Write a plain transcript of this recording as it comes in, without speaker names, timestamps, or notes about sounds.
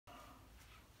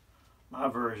my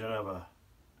version of a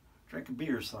drink a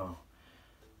beer song.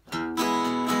 Feeling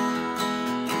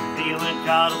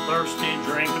kind of thirsty,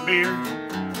 drink a beer.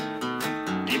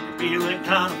 If you're feeling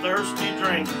kind of thirsty,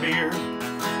 drink a beer.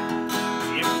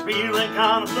 If you're feeling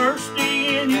kind of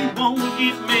thirsty and you want to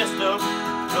get messed up,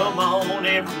 come on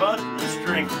everybody, let's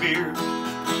drink a beer.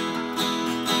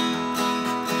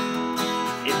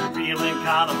 If you're feeling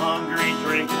kind of hungry,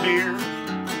 drink a beer.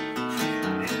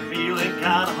 If you're feeling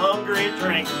kind of hungry,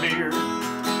 drink a beer.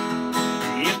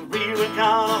 If you're feeling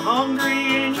kind of hungry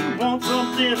and you want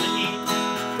something to eat,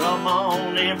 come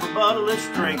on everybody, let's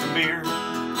drink a beer.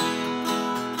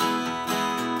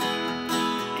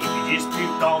 If you just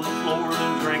puked on the floor,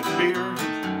 then drink a beer.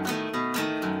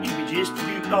 If you just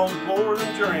puked on the floor,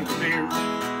 then drink a beer.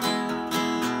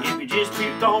 If you just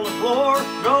puked on the floor,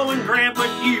 go and grab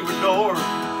you a door.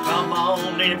 Come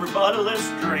on everybody, let's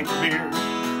drink a beer.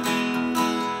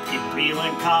 If you're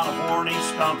feeling kind of horny,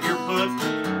 stomp your foot.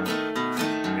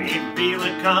 If you're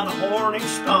feeling kind of horny,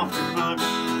 stomp your foot.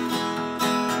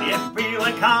 If you're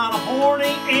feeling kind of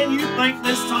horny and you think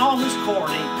this song is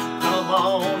corny, come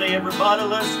on everybody,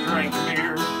 let's drink a beer.